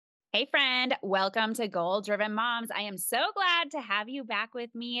Hey, friend, welcome to Goal Driven Moms. I am so glad to have you back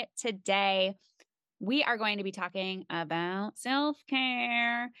with me today. We are going to be talking about self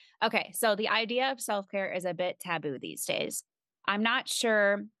care. Okay, so the idea of self care is a bit taboo these days. I'm not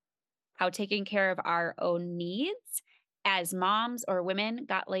sure how taking care of our own needs as moms or women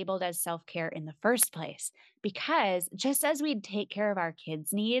got labeled as self care in the first place. Because just as we'd take care of our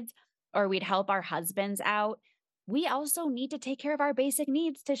kids' needs or we'd help our husbands out, we also need to take care of our basic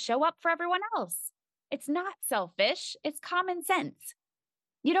needs to show up for everyone else. It's not selfish, it's common sense.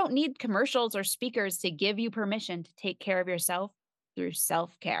 You don't need commercials or speakers to give you permission to take care of yourself through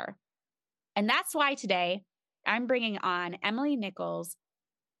self care. And that's why today I'm bringing on Emily Nichols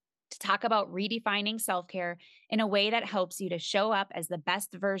to talk about redefining self care in a way that helps you to show up as the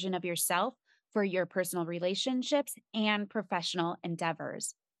best version of yourself for your personal relationships and professional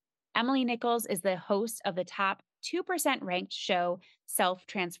endeavors. Emily Nichols is the host of the top 2% ranked show, Self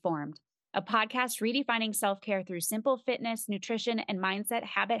Transformed, a podcast redefining self care through simple fitness, nutrition, and mindset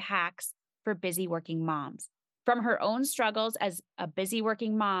habit hacks for busy working moms. From her own struggles as a busy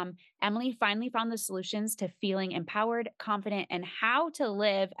working mom, Emily finally found the solutions to feeling empowered, confident, and how to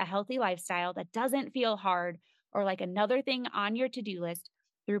live a healthy lifestyle that doesn't feel hard or like another thing on your to do list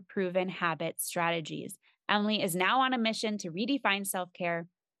through proven habit strategies. Emily is now on a mission to redefine self care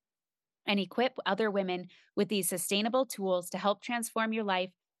and equip other women with these sustainable tools to help transform your life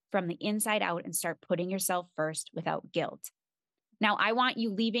from the inside out and start putting yourself first without guilt. Now, I want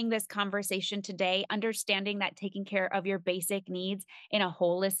you leaving this conversation today understanding that taking care of your basic needs in a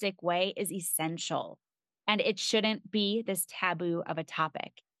holistic way is essential. And it shouldn't be this taboo of a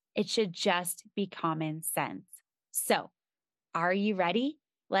topic. It should just be common sense. So, are you ready?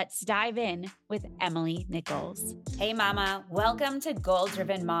 Let's dive in with Emily Nichols. Hey, Mama, welcome to Goal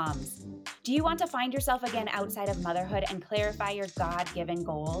Driven Moms. Do you want to find yourself again outside of motherhood and clarify your God-given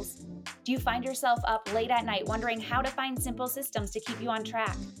goals? Do you find yourself up late at night wondering how to find simple systems to keep you on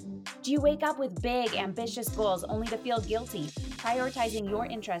track? Do you wake up with big, ambitious goals only to feel guilty, prioritizing your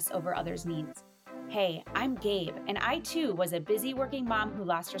interests over others' needs? Hey, I'm Gabe, and I too was a busy working mom who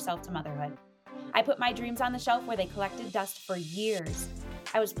lost herself to motherhood. I put my dreams on the shelf where they collected dust for years.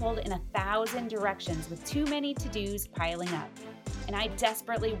 I was pulled in 1,000 directions with too many to-dos piling up. And I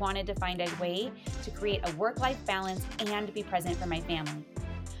desperately wanted to find a way to create a work-life balance and be present for my family.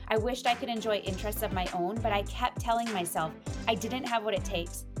 I wished I could enjoy interests of my own, but I kept telling myself I didn't have what it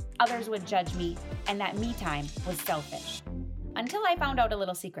takes, others would judge me, and that me time was selfish. Until I found out a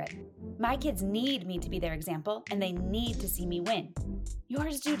little secret. My kids need me to be their example, and they need to see me win.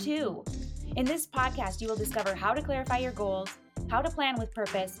 Yours do too. In this podcast, you will discover how to clarify your goals, how to plan with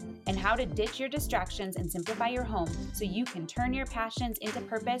purpose, and how to ditch your distractions and simplify your home so you can turn your passions into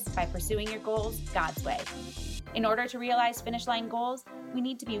purpose by pursuing your goals God's way. In order to realize finish line goals, we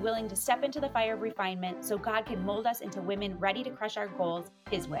need to be willing to step into the fire of refinement so God can mold us into women ready to crush our goals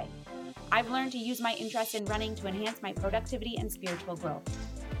His way. I've learned to use my interest in running to enhance my productivity and spiritual growth.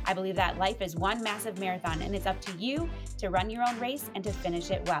 I believe that life is one massive marathon and it's up to you to run your own race and to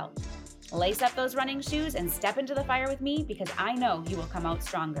finish it well. Lace up those running shoes and step into the fire with me because I know you will come out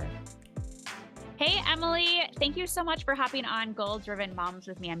stronger. Hey, Emily, thank you so much for hopping on Goal Driven Moms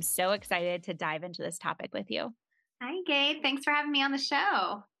with me. I'm so excited to dive into this topic with you. Hi, Gabe. Thanks for having me on the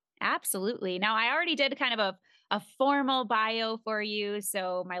show. Absolutely. Now, I already did kind of a formal bio for you,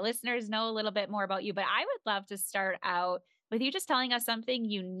 so my listeners know a little bit more about you, but I would love to start out with you just telling us something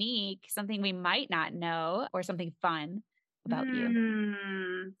unique, something we might not know, or something fun about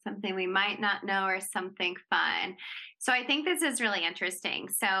you. Something we might not know or something fun. So I think this is really interesting.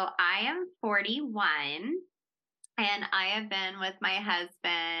 So I am 41 and I have been with my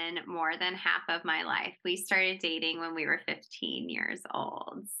husband more than half of my life. We started dating when we were 15 years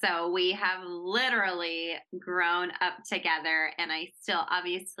old. So we have literally grown up together and I still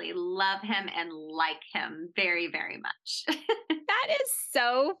obviously love him and like him very, very much. That is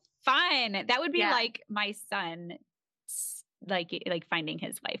so fun. That would be Yeah. like my son, like finding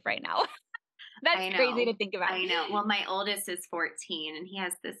his wife right now. That's I crazy to know. think about. I know. Well, my oldest is 14 and he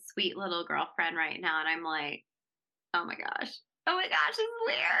has this sweet little girlfriend right now. And I'm like, oh my gosh. Oh my gosh, it's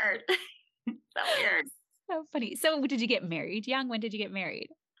weird. So weird. So funny. So did you get married young? When did you get married?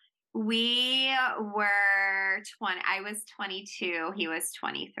 We were 20, I was 22, he was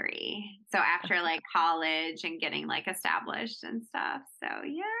 23. So after like college and getting like established and stuff. So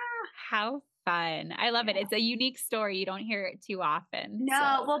yeah. How fun. I love it. Yeah. It's a unique story. You don't hear it too often.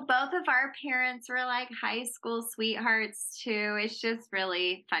 No, well, both of our parents were like high school sweethearts too. It's just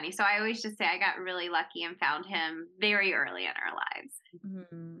really funny. So I always just say I got really lucky and found him very early in our lives.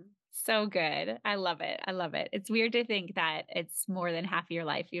 So good. I love it. I love it. It's weird to think that it's more than half your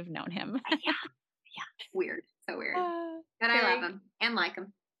life you've known him. Yeah. Yeah. Weird. So weird. Ah, But I love very him and like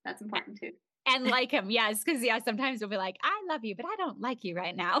him. That's important too. and like him, yes, because yeah, sometimes we'll be like, "I love you, but I don't like you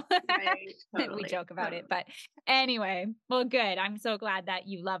right now." Right. We Totally. joke about it, Totally. but anyway, well, good. I'm so glad that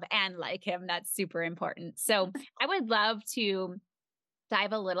you love and like him. That's super important. So, I would love to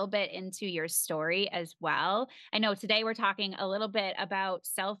dive a little bit into your story as well. I know today we're talking a little bit about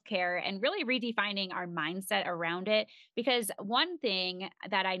self care and really redefining our mindset around it. Because one thing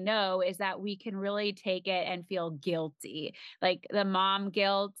that I know is that we can really take it and feel guilty, like the mom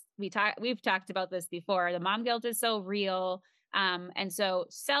guilt. We've talked about this before. The mom guilt is so real. And so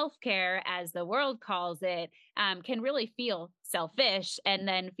self care, as the world calls it, can really feel selfish and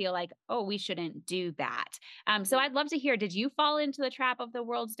then feel like, oh, we shouldn't do that. So I'd love to hear, did you fall into the trap of the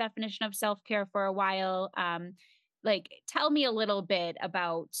world's definition of self-care for a while? Like tell me a little bit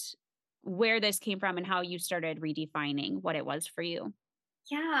about where this came from and how you started redefining what it was for you.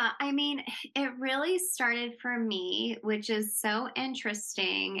 Yeah, I mean, it really started for me, which is so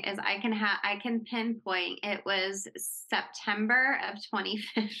interesting, is I can pinpoint it was September of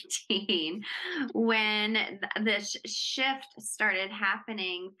 2015 when this shift started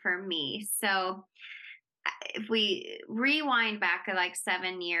happening for me. So if we rewind back like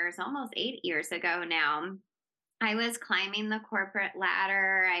 7 years, almost 8 years ago now, I was climbing the corporate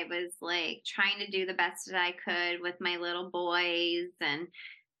ladder. I was like trying to do the best that I could with my little boys and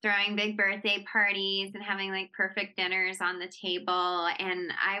throwing big birthday parties and having like perfect dinners on the table.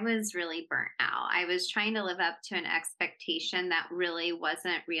 And I was really burnt out. I was trying to live up to an expectation that really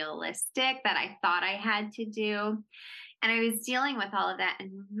wasn't realistic that I thought I had to do. And I was dealing with all of that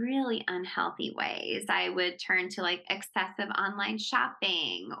in really unhealthy ways. I would turn to like excessive online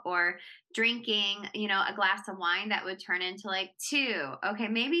shopping or drinking, a glass of wine that would turn into like two, okay,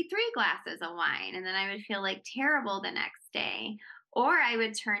 maybe three glasses of wine. And then I would feel like terrible the next day. Or I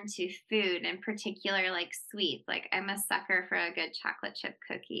would turn to food, in particular, like sweets. Like I'm a sucker for a good chocolate chip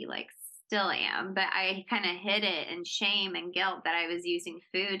cookie, like still am. But I kind of hid it in shame and guilt that I was using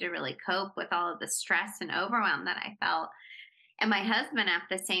food to really cope with all of the stress and overwhelm that I felt. And my husband, at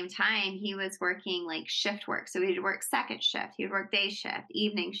the same time, he was working like shift work. So he'd work second shift, he would work day shift,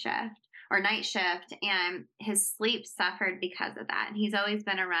 evening shift, or night shift. And his sleep suffered because of that. And he's always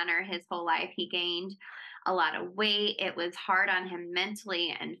been a runner his whole life. He gained a lot of weight. It was hard on him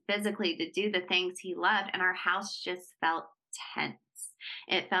mentally and physically to do the things he loved. And our house just felt tense.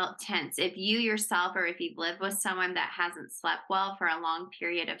 It felt tense. If you yourself, or if you've lived with someone that hasn't slept well for a long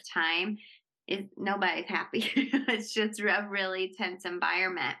period of time, nobody's happy. It's just a really tense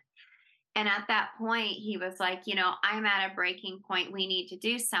environment. And at that point, he was like, I'm at a breaking point. We need to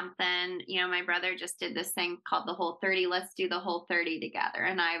do something. My brother just did this thing called the Whole 30. Let's do the Whole 30 together.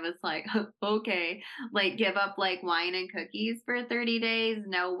 And I was like, okay, like give up like wine and cookies for 30 days?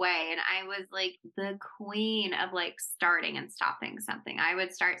 No way. And I was like the queen of like starting and stopping something. I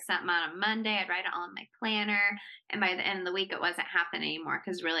would start something on a Monday. I'd write it all in my planner. And by the end of the week, it wasn't happening anymore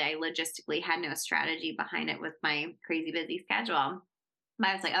because really I logistically had no strategy behind it with my crazy busy schedule. But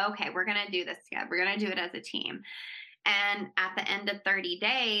I was like, okay, we're going to do this together. We're going to do it as a team. And at the end of 30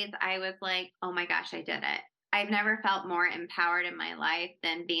 days, I was like, oh my gosh, I did it. I've never felt more empowered in my life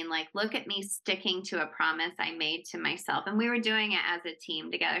than being like, look at me sticking to a promise I made to myself. And we were doing it as a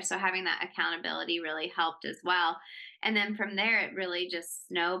team together. So having that accountability really helped as well. And then from there, it really just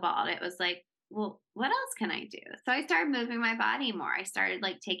snowballed. It was like, well, what else can I do? So I started moving my body more. I started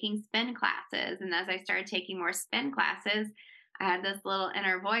like taking spin classes. And as I started taking more spin classes, I had this little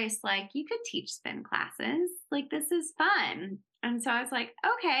inner voice like, you could teach spin classes. Like, this is fun. And so I was like,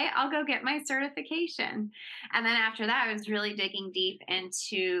 okay, I'll go get my certification. And then after that, I was really digging deep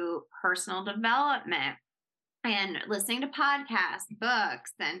into personal development and listening to podcasts,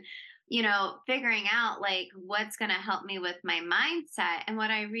 books, and figuring out like what's going to help me with my mindset. And what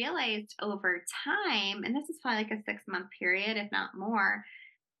I realized over time, and this is probably like a 6-month period, if not more,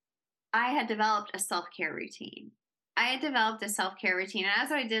 I had developed a self-care routine. I had developed a self-care routine. And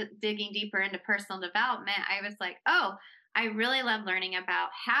as I did digging deeper into personal development, I was like, oh, I really love learning about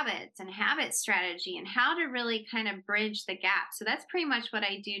habits and habit strategy and how to really kind of bridge the gap. So that's pretty much what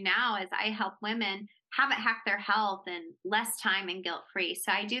I do now is I help women habit hack their health in less time and guilt free.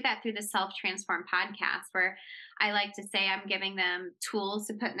 So I do that through the Self Transform podcast, where I like to say I'm giving them tools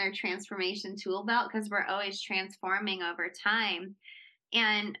to put in their transformation tool belt because we're always transforming over time.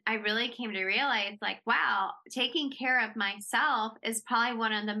 And I really came to realize like, wow, taking care of myself is probably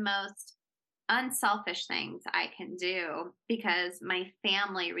one of the most unselfish things I can do because my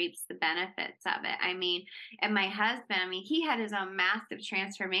family reaps the benefits of it. I mean, and my husband, I mean, he had his own massive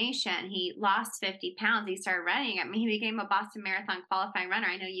transformation. He lost 50 pounds. He started running. I mean, he became a Boston Marathon qualifying runner.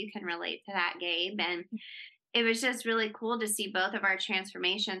 I know you can relate to that, Gabe. And it was just really cool to see both of our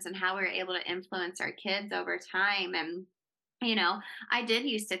transformations and how we were able to influence our kids over time. And I did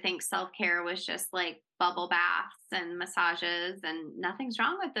used to think self care was just like bubble baths and massages, and nothing's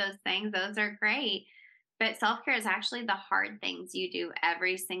wrong with those things. Those are great. But self care is actually the hard things you do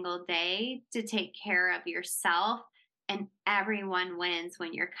every single day to take care of yourself. And everyone wins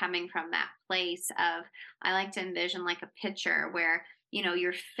when you're coming from that place of, I like to envision like a pitcher where,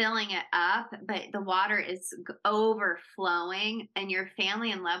 you're filling it up, but the water is overflowing, and your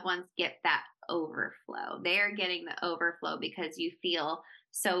family and loved ones get that overflow. They are getting the overflow because you feel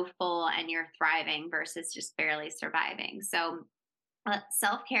so full and you're thriving versus just barely surviving. So,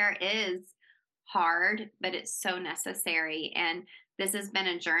 self care is hard, but it's so necessary. And this has been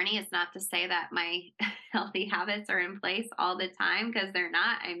a journey. It's not to say that my healthy habits are in place all the time, because they're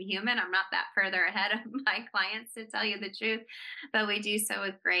not. I'm human. I'm not that further ahead of my clients, to tell you the truth. But we do so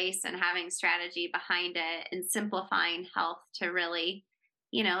with grace and having strategy behind it and simplifying health to really,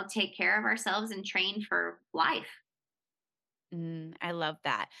 take care of ourselves and train for life. I love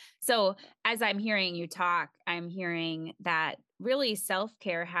that. So as I'm hearing you talk, I'm hearing that really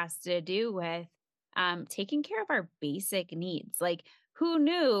self-care has to do with taking care of our basic needs. Like, who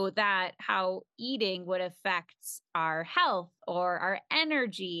knew that how eating would affect our health or our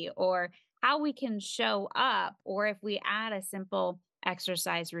energy or how we can show up, or if we add a simple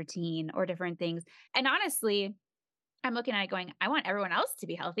exercise routine or different things. And honestly, I'm looking at it going, I want everyone else to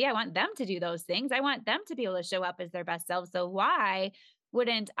be healthy. I want them to do those things. I want them to be able to show up as their best selves. So why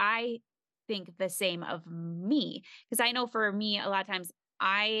wouldn't I think the same of me? Because I know for me, a lot of times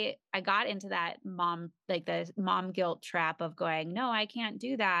I got into that the mom guilt trap of going, no, I can't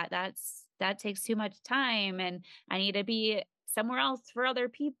do that. That takes too much time, and I need to be somewhere else for other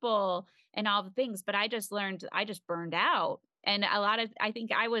people and all the things. But I just learned, I just burned out. And I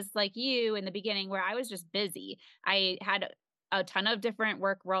think I was like you in the beginning, where I was just busy. I had a ton of different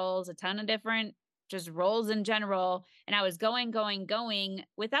work roles, a ton of different just roles in general. And I was going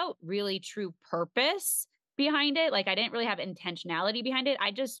without really true purpose behind it. Like, I didn't really have intentionality behind it. I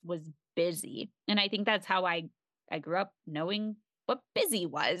just was busy. And I think that's how I grew up, knowing what busy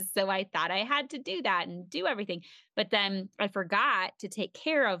was. So I thought I had to do that and do everything. But then I forgot to take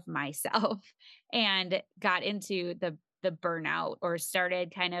care of myself and got into the burnout, or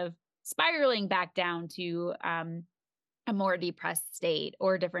started kind of spiraling back down to a more depressed state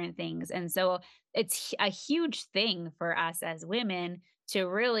or different things. And so it's a huge thing for us as women to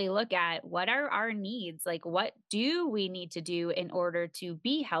really look at, what are our needs? Like, what do we need to do in order to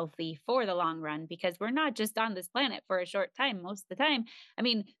be healthy for the long run? Because we're not just on this planet for a short time most of the time. I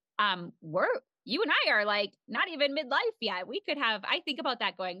mean, you and I are like not even midlife yet. We could have, I think about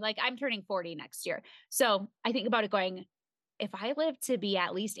that going, like, I'm turning 40 next year. So I think about it going, if I live to be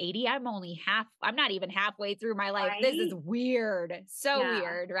at least 80, I'm not even halfway through my life. This is Right? weird. So Yeah.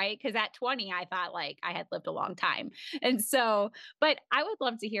 weird, right? Because at 20, I thought like I had lived a long time. And so, but I would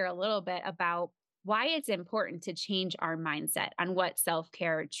love to hear a little bit about why it's important to change our mindset on what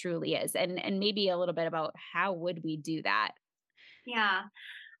self-care truly is, and maybe a little bit about how would we do that. Yeah.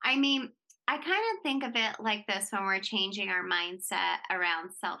 I mean, I kind of think of it like this when we're changing our mindset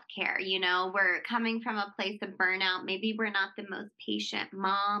around self care. We're coming from a place of burnout. Maybe we're not the most patient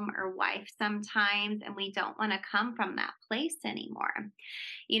mom or wife sometimes, and we don't want to come from that place anymore.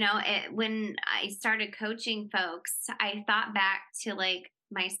 When I started coaching folks, I thought back to like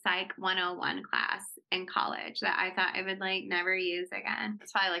my Psych 101 class in college that I thought I would like never use again.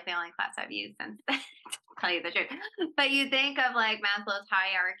 It's probably like the only class I've used since then, to tell you the truth. But you think of like Maslow's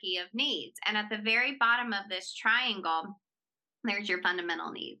hierarchy of needs. And at the very bottom of this triangle, there's your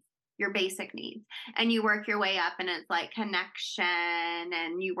fundamental needs, your basic needs. And you work your way up, and it's like connection,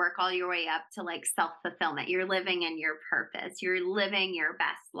 and you work all your way up to like self fulfillment. You're living in your purpose, you're living your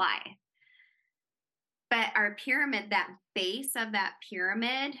best life. But our pyramid, that base of that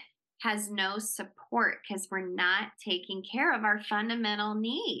pyramid, has no support because we're not taking care of our fundamental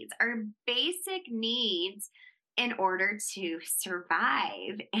needs, our basic needs in order to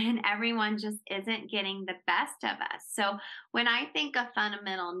survive. And everyone just isn't getting the best of us. So when I think of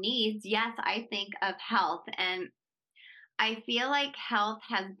fundamental needs, yes, I think of health. And I feel like health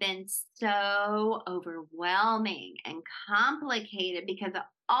has been so overwhelming and complicated because of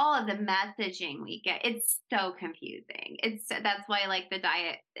all of the messaging we get. It's so confusing. That's why like the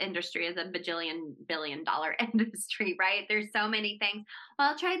diet industry is a bajillion-billion-dollar industry, right? There's so many things. Well,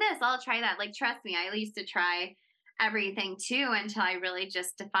 I'll try this, I'll try that. Like, trust me, I used to try everything too until I really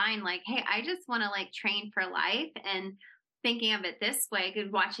just defined like, hey, I just want to like train for life. And thinking of it this way,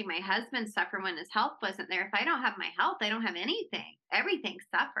 good watching my husband suffer when his health wasn't there. If I don't have my health, I don't have anything. Everything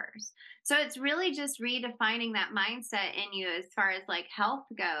suffers. So it's really just redefining that mindset in you as far as like health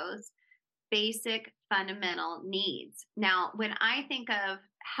goes, basic fundamental needs. Now, when I think of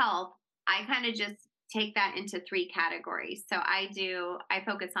health, I kind of just take that into three categories. So I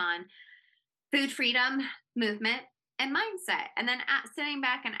focus on food freedom, movement, and mindset. And then sitting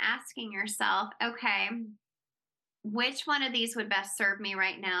back and asking yourself, okay, which one of these would best serve me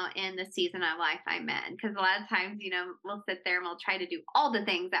right now in the season of life I'm in? Because a lot of times, we'll sit there and we'll try to do all the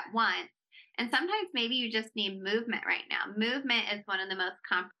things at once. And sometimes maybe you just need movement right now. Movement is one of the most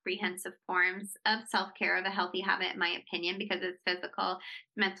comprehensive forms of self care, of a healthy habit, in my opinion, because it's physical,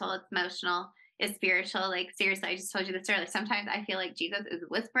 mental, it's emotional, it's spiritual. Like, seriously, I just told you this earlier. Sometimes I feel like Jesus is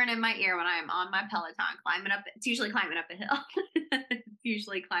whispering in my ear when I'm on my Peloton climbing up. It's usually climbing up a hill. It's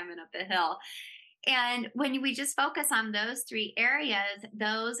usually climbing up a hill. And when we just focus on those three areas,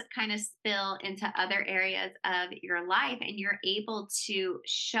 those kind of spill into other areas of your life, and you're able to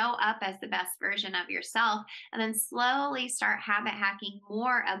show up as the best version of yourself and then slowly start habit hacking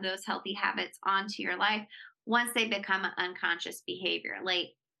more of those healthy habits onto your life once they become an unconscious behavior. Like,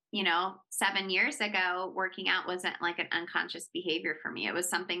 7 years ago, working out wasn't like an unconscious behavior for me. It was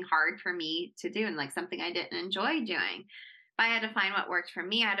something hard for me to do and like something I didn't enjoy doing. I had to find what worked for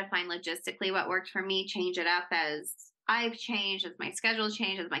me. I had to find logistically what worked for me, change it up as I've changed, as my schedule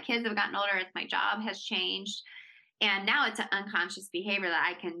changed, as my kids have gotten older, as my job has changed. And now it's an unconscious behavior that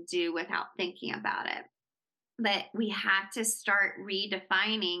I can do without thinking about it. But we have to start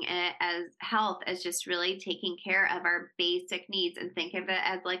redefining it as health, as just really taking care of our basic needs, and think of it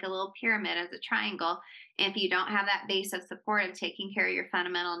as like a little pyramid, as a triangle. And if you don't have that base of support of taking care of your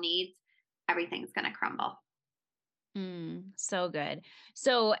fundamental needs, everything's going to crumble. So good.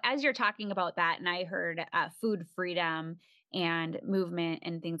 So as you're talking about that, and I heard food freedom and movement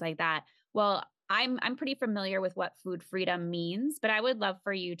and things like that. Well, I'm pretty familiar with what food freedom means, but I would love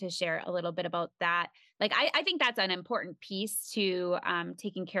for you to share a little bit about that. Like, I think that's an important piece to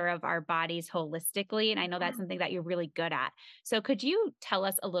taking care of our bodies holistically, and I know that's something that you're really good at. So could you tell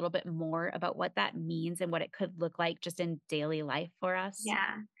us a little bit more about what that means and what it could look like just in daily life for us?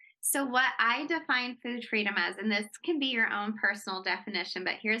 Yeah. So, what I define food freedom as, and this can be your own personal definition,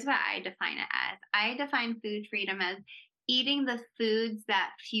 but here's what I define it as: I define food freedom as eating the foods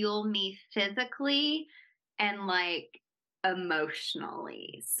that fuel me physically and like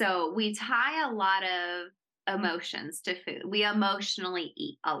emotionally. So, we tie a lot of emotions to food. We emotionally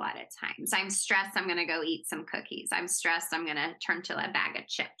eat a lot of times. I'm stressed, I'm going to go eat some cookies. I'm stressed, I'm going to turn to a bag of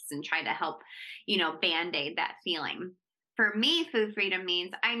chips and try to help, band aid that feeling. For me, food freedom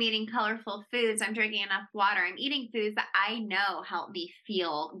means I'm eating colorful foods. I'm drinking enough water. I'm eating foods that I know help me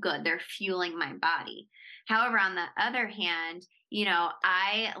feel good. They're fueling my body. However, on the other hand,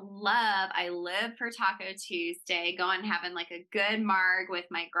 I live for Taco Tuesday, going having like a good marg with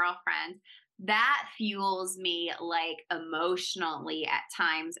my girlfriends. That fuels me like emotionally at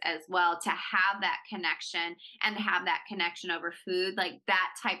times as well, to have that connection and to have that connection over food. Like, that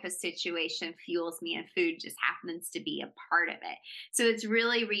type of situation fuels me, and food just happens to be a part of it. So it's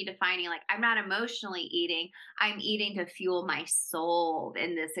really redefining, like, I'm not emotionally eating, I'm eating to fuel my soul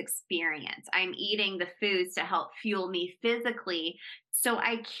in this experience. I'm eating the foods to help fuel me physically so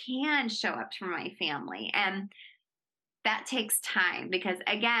I can show up for my family. And that takes time because,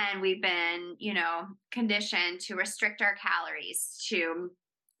 again, we've been, conditioned to restrict our calories, to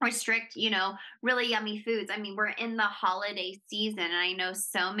restrict, really yummy foods. I mean, we're in the holiday season, and I know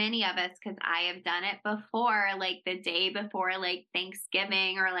so many of us, because I have done it before, like the day before, like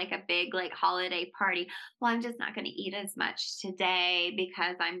Thanksgiving or like a big like holiday party. Well, I'm just not going to eat as much today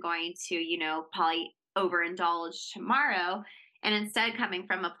because I'm going to, probably overindulge tomorrow. And instead, coming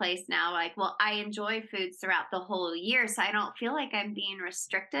from a place now like, well, I enjoy foods throughout the whole year, so I don't feel like I'm being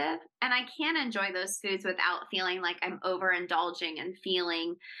restrictive. And I can enjoy those foods without feeling like I'm overindulging and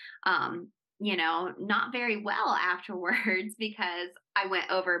feeling, not very well afterwards because I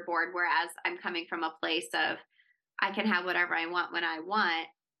went overboard. Whereas I'm coming from a place of I can have whatever I want when I want.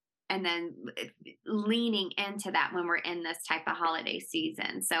 and then leaning into that when we're in this type of holiday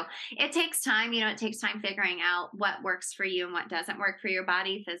season. So it takes time, it takes time figuring out what works for you and what doesn't work for your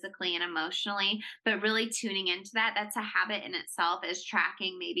body physically and emotionally, but really tuning into that. That's a habit in itself, is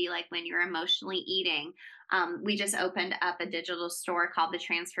tracking maybe like when you're emotionally eating. We just opened up a digital store called the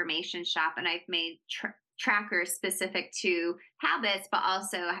Transformation Shop, and I've made trackers specific to habits, but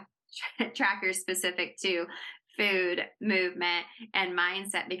also trackers specific to food, movement, and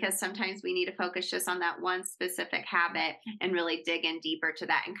mindset, because sometimes we need to focus just on that one specific habit and really dig in deeper to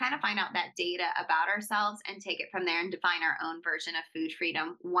that and kind of find out that data about ourselves and take it from there and define our own version of food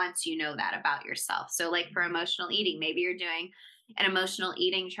freedom once you know that about yourself. So like for emotional eating, maybe you're doing an emotional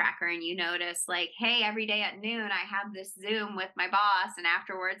eating tracker and you notice like, hey, every day at noon I have this Zoom with my boss, and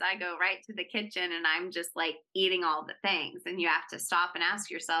afterwards I go right to the kitchen and I'm just like eating all the things. And you have to stop and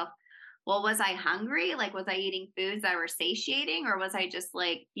ask yourself, well, was I hungry? Like, was I eating foods that were satiating, or was I just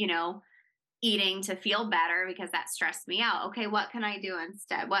like, eating to feel better because that stressed me out? Okay, what can I do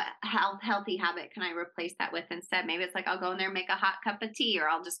instead? What healthy habit can I replace that with instead? Maybe it's like I'll go in there and make a hot cup of tea, or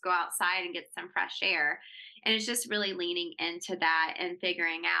I'll just go outside and get some fresh air. And it's just really leaning into that and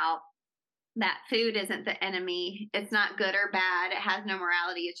figuring out that food isn't the enemy. It's not good or bad. It has no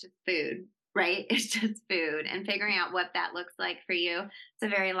morality. It's just food, right? It's just food, and figuring out what that looks like for you. It's a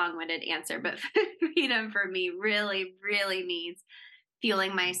very long-winded answer, but food freedom for me really, really means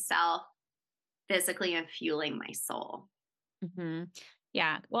fueling myself physically and fueling my soul. Mm-hmm.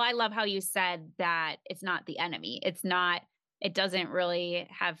 Yeah. Well, I love how you said that it's not the enemy. It doesn't really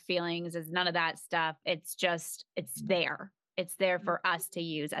have feelings. It's none of that stuff. It's just, it's there. It's there for us to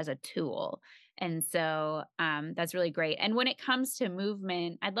use as a tool. And so that's really great. And when it comes to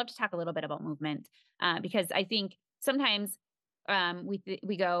movement, I'd love to talk a little bit about movement because I think sometimes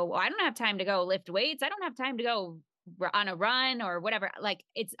we go, well, I don't have time to go lift weights. I don't have time to go on a run or whatever. Like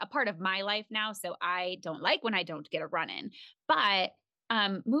it's a part of my life now. So I don't like when I don't get a run in, but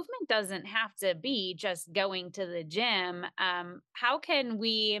movement doesn't have to be just going to the gym. How can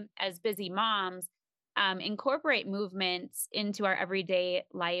we, as busy moms, incorporate movements into our everyday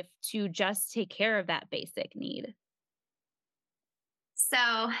life to just take care of that basic need?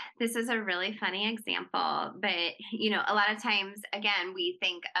 So this is a really funny example, but a lot of times, again, we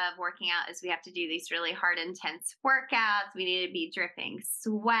think of working out as we have to do these really hard, intense workouts. We need to be dripping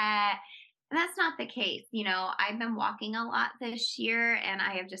sweat. And that's not the case. I've been walking a lot this year and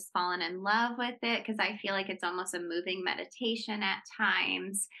I have just fallen in love with it because I feel like it's almost a moving meditation at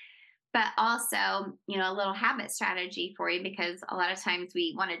times. But also, a little habit strategy for you, because a lot of times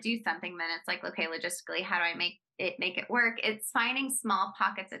we want to do something, then it's like, okay, logistically, how do I make it work? It's finding small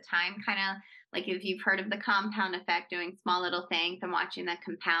pockets of time, kind of like if you've heard of the compound effect, doing small little things and watching them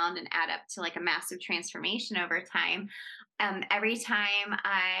compound and add up to like a massive transformation over time. Every time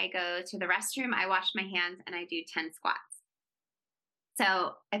I go to the restroom, I wash my hands and I do 10 squats.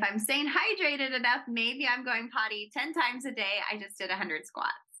 So if I'm staying hydrated enough, maybe I'm going potty 10 times a day. I just did 100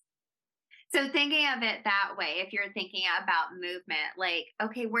 squats. So thinking of it that way, if you're thinking about movement, like,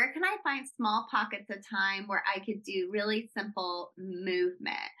 okay, where can I find small pockets of time where I could do really simple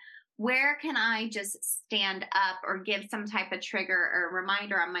movement? Where can I just stand up or give some type of trigger or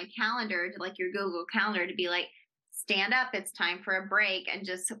reminder on my calendar, to like your Google Calendar, to be like, stand up, it's time for a break, and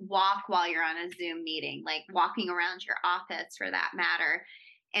just walk while you're on a Zoom meeting, like walking around your office for that matter.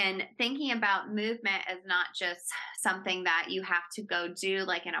 And thinking about movement as not just something that you have to go do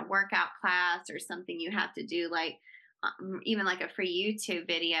like in a workout class, or something you have to do like even like a free YouTube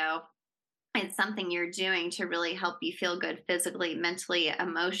video. It's something you're doing to really help you feel good physically, mentally,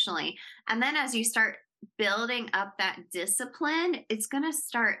 emotionally. And then as you start building up that discipline, it's going to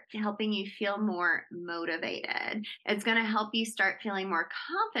start helping you feel more motivated. It's going to help you start feeling more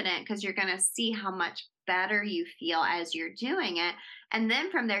confident, because you're going to see how much better you feel as you're doing it. And then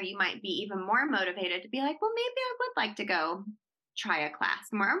from there, you might be even more motivated to be like, well, maybe I would like to go try a class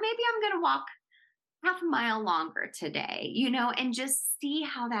more, or maybe I'm going to walk half a mile longer today, and just see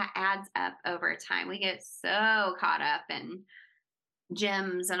how that adds up over time. We get so caught up in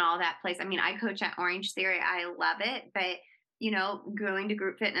gyms and all that place. I mean, I coach at Orange Theory. I love it, but going to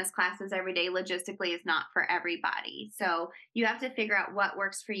group fitness classes every day logistically is not for everybody. So you have to figure out what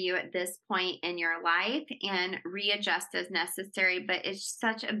works for you at this point in your life and readjust as necessary. But it's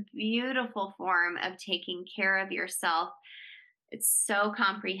such a beautiful form of taking care of yourself. It's so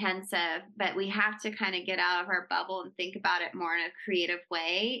comprehensive, but we have to kind of get out of our bubble and think about it more in a creative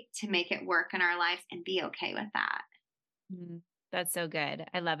way to make it work in our lives and be okay with that. Mhm. That's so good.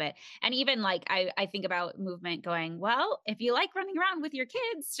 I love it. And even like I think about movement going, well, if you like running around with your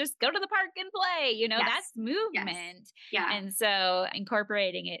kids, just go to the park and play. Yes. That's Yes. movement. Yeah. And so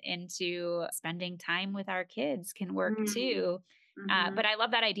incorporating it into spending time with our kids can work Mm-hmm. too. But I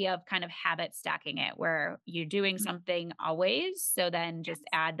love that idea of kind of habit stacking it where you're doing something always. So then just Yes.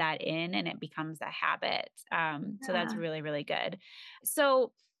 add that in and it becomes a habit. So that's Yeah. really, really good.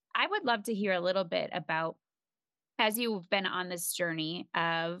 So I would love to hear a little bit about as you've been on this journey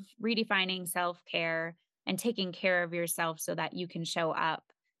of redefining self care and taking care of yourself so that you can show up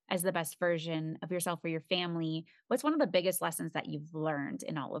as the best version of yourself for your family, what's one of the biggest lessons that you've learned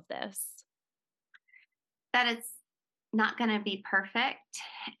in all of this? That it's not going to be perfect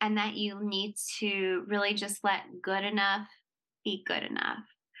and that you need to really just let good enough be good enough.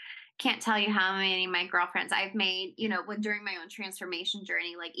 Can't tell you how many of my girlfriends I've made, when during my own transformation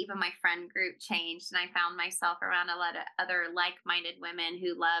journey, like even my friend group changed and I found myself around a lot of other like-minded women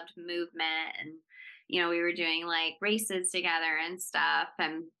who loved movement and we were doing like races together and stuff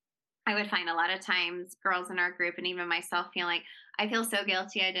and I would find a lot of times girls in our group and even myself feel like I feel so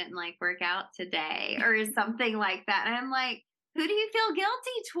guilty I didn't like work out today or something like that. And I'm like, who do you feel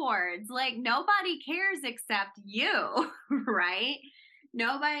guilty towards? Like nobody cares except you, right?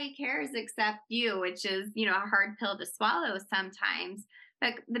 Nobody cares except you, which is, a hard pill to swallow sometimes.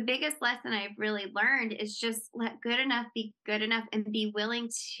 But the biggest lesson I've really learned is just let good enough be good enough and be willing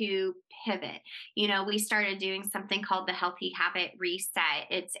to pivot. We started doing something called the Healthy Habit Reset.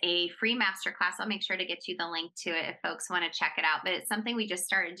 It's a free masterclass. I'll make sure to get you the link to it if folks want to check it out. But it's something we just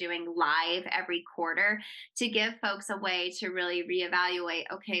started doing live every quarter to give folks a way to really reevaluate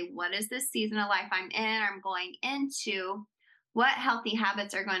okay, what is this season of life I'm going into? What healthy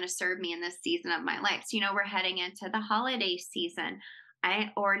habits are going to serve me in this season of my life? So, we're heading into the holiday season.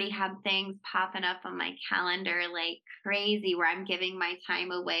 I already have things popping up on my calendar like crazy where I'm giving my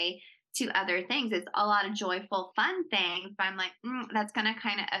time away to other things. It's a lot of joyful, fun things, but I'm like, that's going to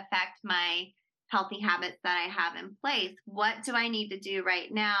kind of affect my healthy habits that I have in place. What do I need to do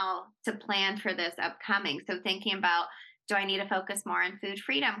right now to plan for this upcoming? So, thinking about do I need to focus more on food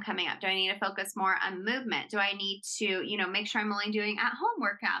freedom coming up? Do I need to focus more on movement? Do I need to, make sure I'm only doing at home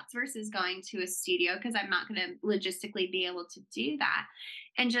workouts versus going to a studio because I'm not going to logistically be able to do that?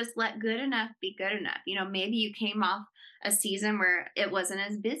 And just let good enough be good enough. Maybe you came off a season where it wasn't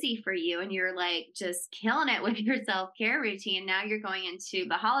as busy for you and you're like just killing it with your self-care routine. And now you're going into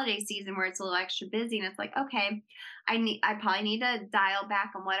the holiday season where it's a little extra busy and it's like, okay, I probably need to dial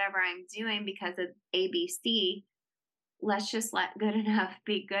back on whatever I'm doing because of ABC. Let's just let good enough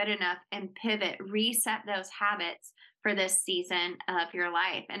be good enough and pivot, reset those habits for this season of your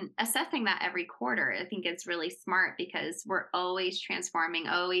life. And assessing that every quarter, I think it's really smart because we're always transforming,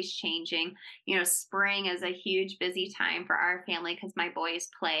 always changing. Spring is a huge busy time for our family because my boys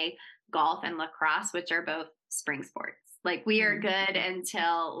play golf and lacrosse, which are both spring sports. Like we are good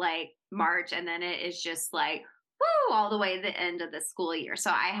until like March, and then it is just like woo, all the way to the end of the school year. So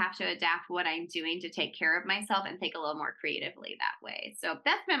I have to adapt what I'm doing to take care of myself and think a little more creatively that way. So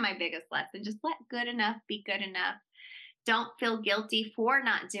that's been my biggest lesson. Just let good enough be good enough. Don't feel guilty for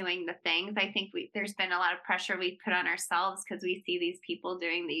not doing the things. I think there's been a lot of pressure we put on ourselves because we see these people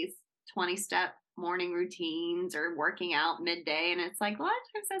doing these 20-step morning routines or working out midday. And it's like a lot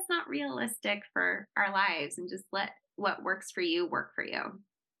of times that's not realistic for our lives, and just let what works for you work for you.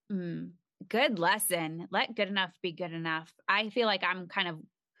 Mm, good lesson. Let good enough be good enough. I feel like I'm kind of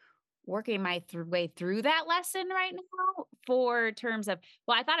working my way through that lesson right now for terms of,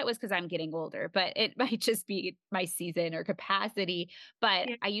 well, I thought it was because I'm getting older, but it might just be my season or capacity. But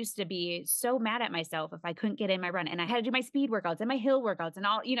Yeah. I used to be so mad at myself if I couldn't get in my run and I had to do my speed workouts and my hill workouts and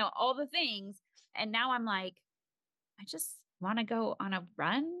all the things. And now I'm like, I just want to go on a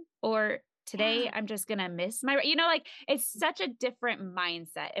run, or today Yeah. I'm just going to miss my, like it's such a different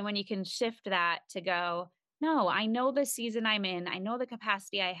mindset. And when you can shift that to go, no, I know the season I'm in, I know the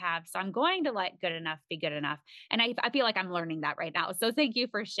capacity I have. So I'm going to let good enough be good enough. And I feel like I'm learning that right now. So thank you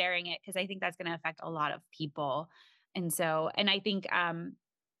for sharing it because I think that's going to affect a lot of people. And I think,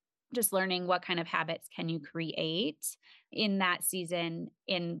 just learning what kind of habits can you create in that season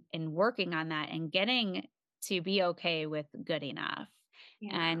in working on that and getting to be okay with good enough.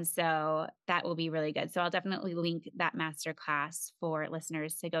 Yeah. And so that will be really good. So I'll definitely link that master class for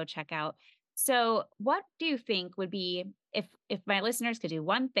listeners to go check out. So what do you think would be if my listeners could do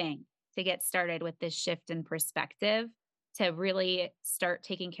one thing to get started with this shift in perspective to really start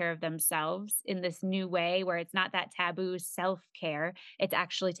taking care of themselves in this new way where it's not that taboo self-care, it's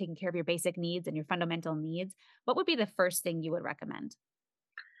actually taking care of your basic needs and your fundamental needs, what would be the first thing you would recommend?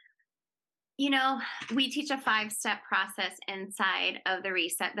 We teach a 5-step process inside of the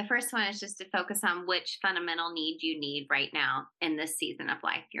reset. The first one is just to focus on which fundamental need you need right now in this season of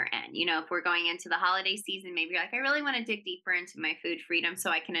life you're in. If we're going into the holiday season, maybe you're like, I really want to dig deeper into my food freedom so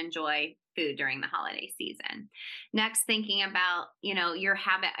I can enjoy food during the holiday season. Next, thinking about, your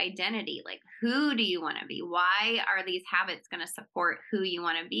habit identity. Like, who do you want to be? Why are these habits going to support who you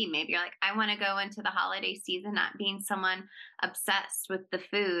want to be? Maybe you're like, I want to go into the holiday season not being someone obsessed with the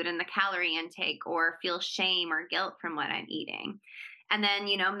food and the calorie intake or feel shame or guilt from what I'm eating. And then,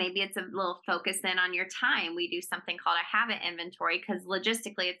 maybe it's a little focus then on your time. We do something called a habit inventory because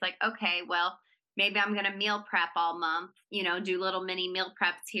logistically it's like, okay, well, maybe I'm going to meal prep all month, do little mini meal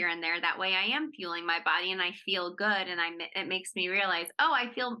preps here and there. That way I am fueling my body and I feel good. And it makes me realize, oh,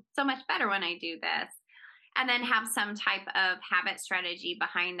 I feel so much better when I do this. And then have some type of habit strategy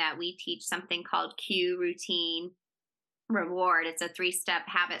behind that. We teach something called cue, routine, reward. It's a 3-step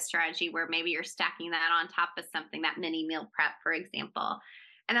habit strategy where maybe you're stacking that on top of something, that mini meal prep, for example.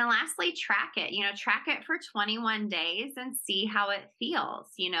 And then lastly, track it, track it for 21 days and see how it feels.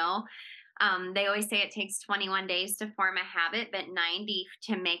 They always say it takes 21 days to form a habit, but 90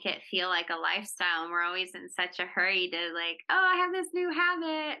 to make it feel like a lifestyle. And we're always in such a hurry to like, oh, I have this new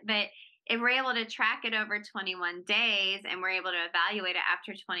habit. But if we're able to track it over 21 days and we're able to evaluate it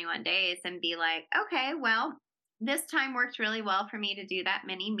after 21 days and be like, okay, well, this time worked really well for me to do that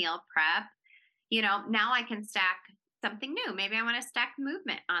mini meal prep. Now I can stack something new. Maybe I want to stack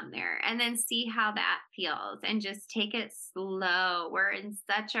movement on there and then see how that feels and just take it slow. We're in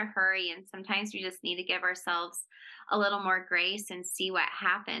such a hurry and sometimes we just need to give ourselves a little more grace and see what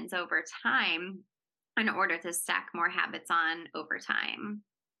happens over time in order to stack more habits on over time.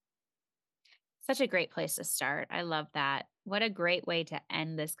 Such a great place to start. I love that. What a great way to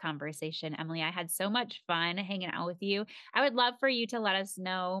end this conversation, Emily. I had so much fun hanging out with you. I would love for you to let us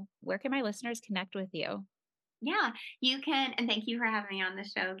know, where can my listeners connect with you? Yeah, you can. And thank you for having me on the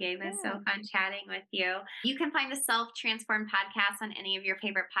show, Gabe. It's so fun chatting with you. You can find the Self Transformed podcast on any of your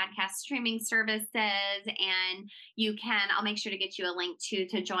favorite podcast streaming services. And I'll make sure to get you a link to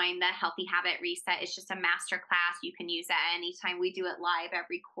join the Healthy Habit Reset. It's just a masterclass. You can use it anytime. We do it live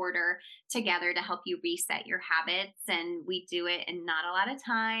every quarter together to help you reset your habits. And we do it in not a lot of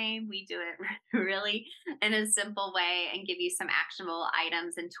time. We do it really in a simple way and give you some actionable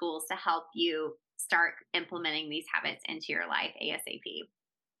items and tools to help you start implementing these habits into your life ASAP.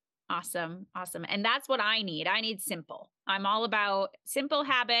 Awesome. And that's what I need. I need simple. I'm all about simple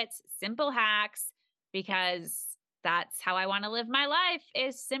habits, simple hacks, because that's how I want to live my life,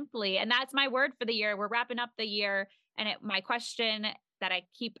 is simply. And that's my word for the year. We're wrapping up the year. And my question that I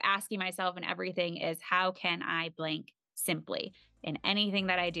keep asking myself and everything is, how can I blank simply in anything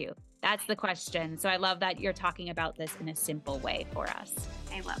that I do? That's the question. So I love that you're talking about this in a simple way for us.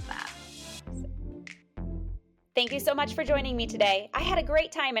 I love that. Thank you so much for joining me today. I had a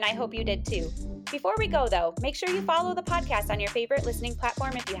great time and I hope you did too. Before we go though, make sure you follow the podcast on your favorite listening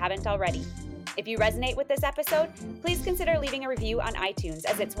platform if you haven't already. If you resonate with this episode, please consider leaving a review on iTunes,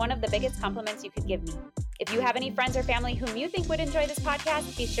 as it's one of the biggest compliments you could give me. If you have any friends or family whom you think would enjoy this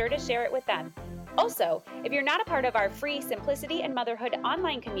podcast, be sure to share it with them. Also, if you're not a part of our free Simplicity and Motherhood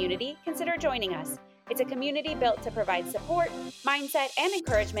online community, consider joining us. It's a community built to provide support, mindset, and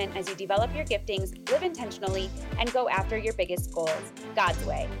encouragement as you develop your giftings, live intentionally, and go after your biggest goals, God's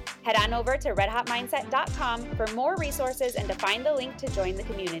way. Head on over to redhotmindset.com for more resources and to find the link to join the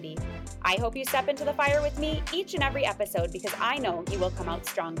community. I hope you step into the fire with me each and every episode, because I know you will come out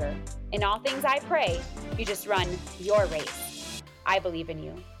stronger. In all things I pray, you just run your race. I believe in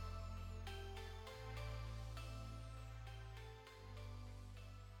you.